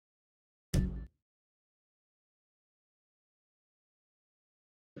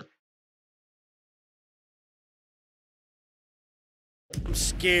I'm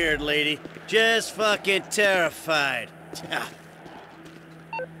scared, lady. Just fucking terrified.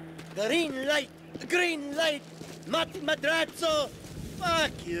 Green light! Green light! Mati Madrazo!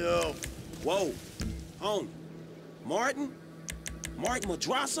 Fuck you! Whoa. Homie. Martin? Martin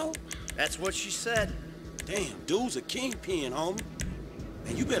Madrazo? That's what she said. Damn, dude's a kingpin, homie.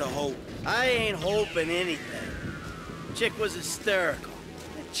 Man, you better hope. I ain't hoping anything. Chick was hysterical.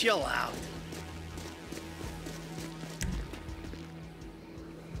 Chill out.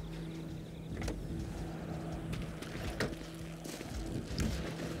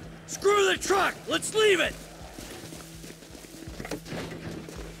 Screw the truck! Let's leave it!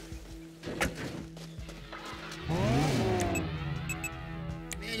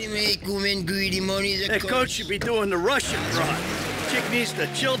 That coach should be doing the Russian run. Chick needs to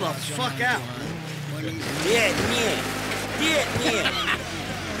chill the fuck out. Dead man.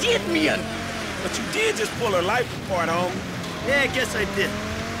 But you did just pull her life apart, homie. Yeah, I guess I did.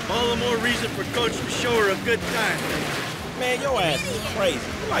 All the more reason for Coach to show her a good time. Man, your ass is crazy.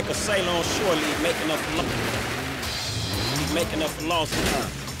 You're like a sailor on shore leave making up for lost time.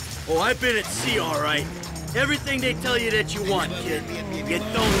 Oh, I've been at sea, all right. Everything they tell you that you want, kid. You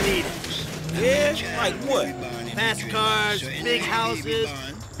don't need it. Yeah? Like what? Fast cars, big houses,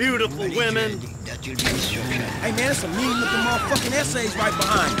 beautiful women. Hey, man, there's some mean-looking motherfucking essays right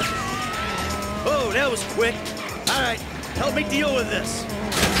behind you. Oh, that was quick. All right, help me deal with this.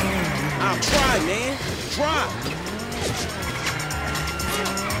 I'll try, man. Try.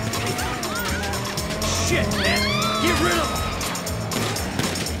 Shit, man. Get rid of them.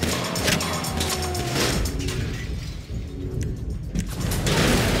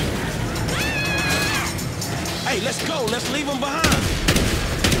 Hey, let's go. Let's leave them behind.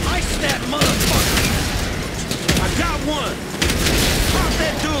 Ice that motherfucker. I got one. Pop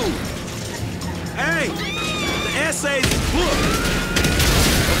that dude. Hey, the essays is booked.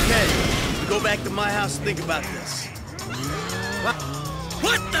 Okay, we go back to my house and think about this.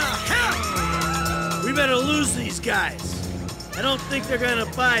 What the hell? We better lose these guys. I don't think they're gonna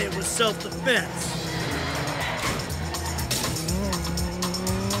buy it with self-defense.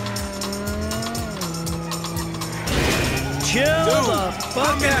 Chill the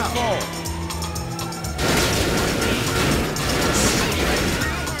fuck out.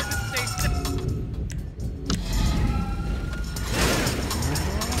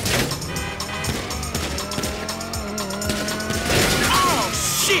 Oh,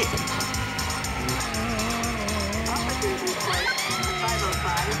 shit!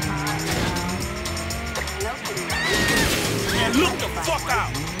 Man, look the fuck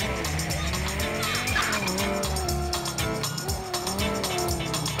out!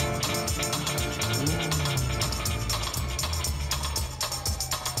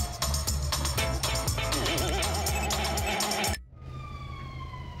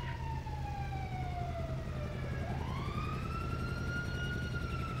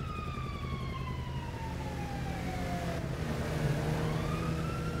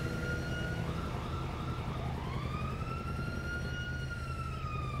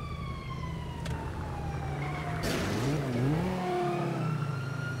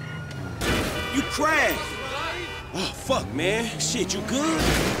 You crashed! Oh, fuck, man. Shit, you good?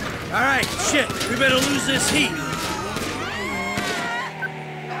 All right, shit, we better lose this heat.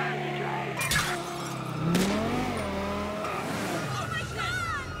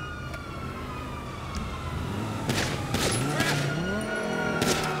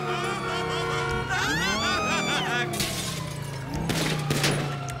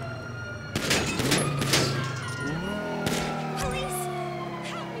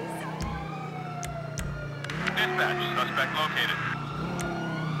 Dispatch, suspect located.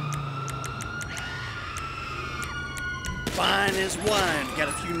 Fine as wine. Got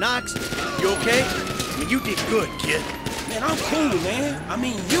a few knocks. You okay? I mean, you did good, kid. Man, I'm cool, man. I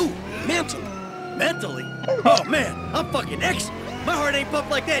mean, you. Mentally. Mentally? Oh, man, I'm fucking excellent. My heart ain't pumped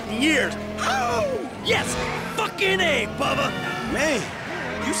like that in years. Oh, yes! Fucking A, Bubba! Man,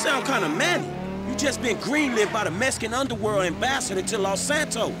 you sound kind of manny. You just been greenlit by the Mexican underworld ambassador to Los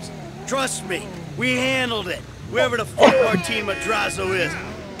Santos. Trust me, we handled it. Whoever the fuck Martin Madrazo is,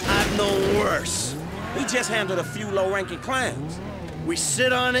 I've known worse. We just handled a few low-ranking crimes. We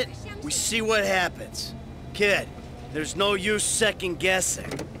sit on it, we see what happens. Kid, there's no use second-guessing.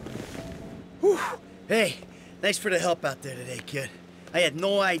 Whew. Hey, thanks for the help out there today, kid. I had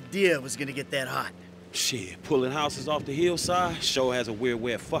no idea it was gonna get that hot. Shit, pulling houses off the hillside sure has a weird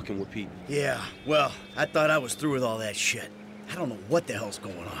way of fucking with people. Yeah, well, I thought I was through with all that shit. I don't know what the hell's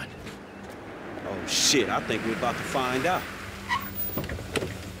going on. Oh, shit, I think we're about to find out.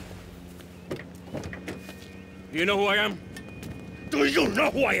 You know who I am? Do you know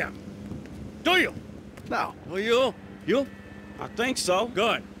who I am? Do you? No. Who you? You? I think so.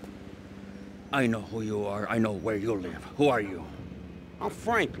 Good. I know who you are. I know where you live. Who are you? I'm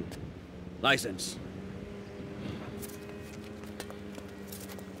Franklin. License.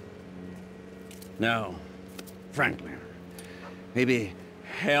 Now, Franklin, maybe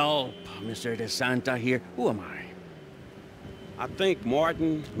help Mr. DeSanta here. Who am I? I think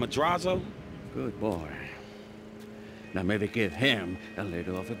Martin Madrazo. Good boy. Now maybe give him a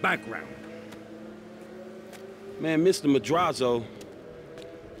little of a background. Man, Mr. Madrazo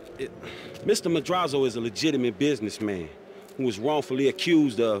is a legitimate businessman who was wrongfully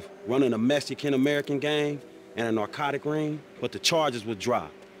accused of running a Mexican-American gang and a narcotic ring, but the charges were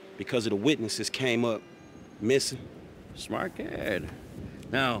dropped because of the witnesses came up missing. Smart kid.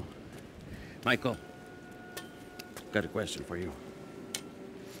 Now, Michael, got a question for you.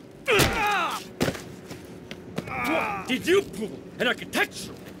 Did you pull an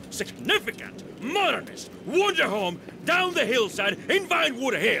architectural, significant, modernist wonder home down the hillside in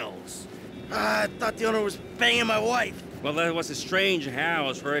Vinewood Hills? I thought the owner was banging my wife. Well, that was a strange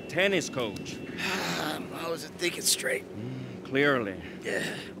house for a tennis coach. I wasn't thinking straight. Clearly. Yeah.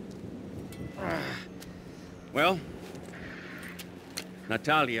 Well,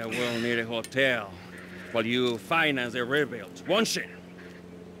 Natalia will need a hotel while you finance the rebuild, won't she?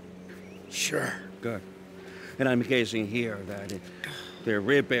 Sure. Good. And I'm guessing here that the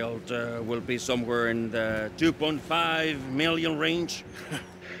rebuild will be somewhere in the 2.5 million range?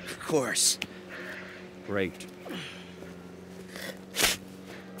 Of course. Great.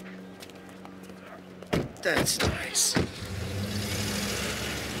 That's nice.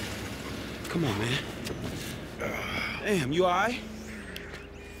 Come on, man. Damn, you all right?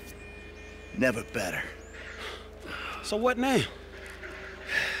 Never better. So what now?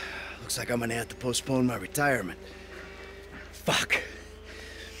 Looks like I'm gonna have to postpone my retirement. Fuck.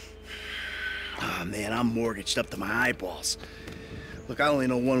 Oh, man, I'm mortgaged up to my eyeballs. Look, I only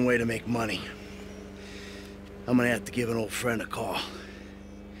know one way to make money. I'm gonna have to give an old friend a call.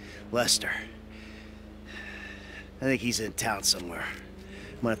 Lester. I think he's in town somewhere.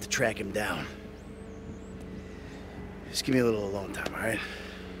 I'm gonna have to track him down. Just give me a little alone time, all right?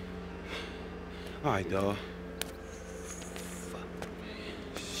 All right, dawg.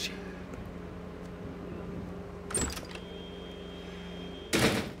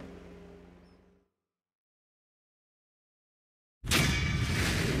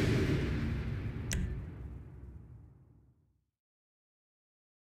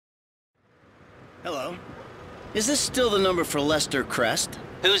 Hello. Is this still the number for Lester Crest?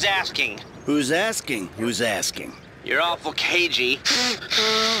 Who's asking? Who's asking? Who's asking? You're awful cagey.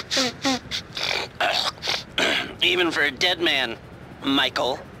 Even for a dead man,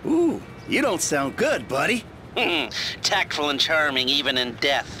 Michael. Ooh, you don't sound good, buddy. Tactful and charming even in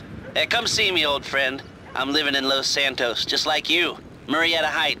death. Hey, come see me, old friend. I'm living in Los Santos, just like you. Murrieta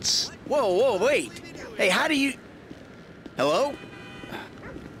Heights. Whoa, wait. Hey, how do you... Hello?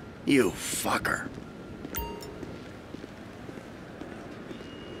 You fucker.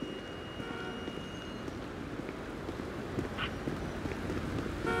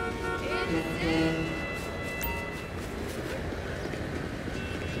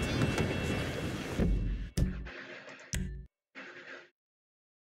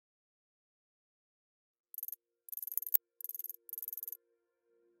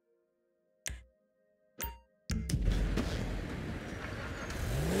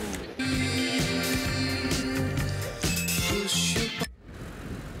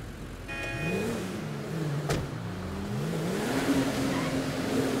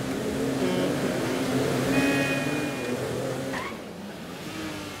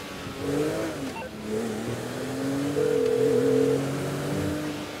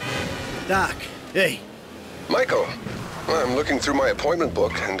 Doc, hey. Michael, I'm looking through my appointment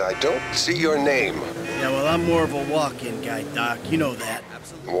book, and I don't see your name. Yeah, well, I'm more of a walk-in guy, Doc. You know that.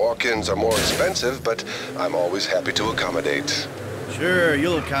 Walk-ins are more expensive, but I'm always happy to accommodate. Sure,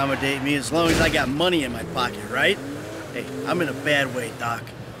 you'll accommodate me as long as I got money in my pocket, right? Hey, I'm in a bad way, Doc.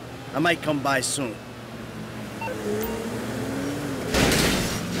 I might come by soon.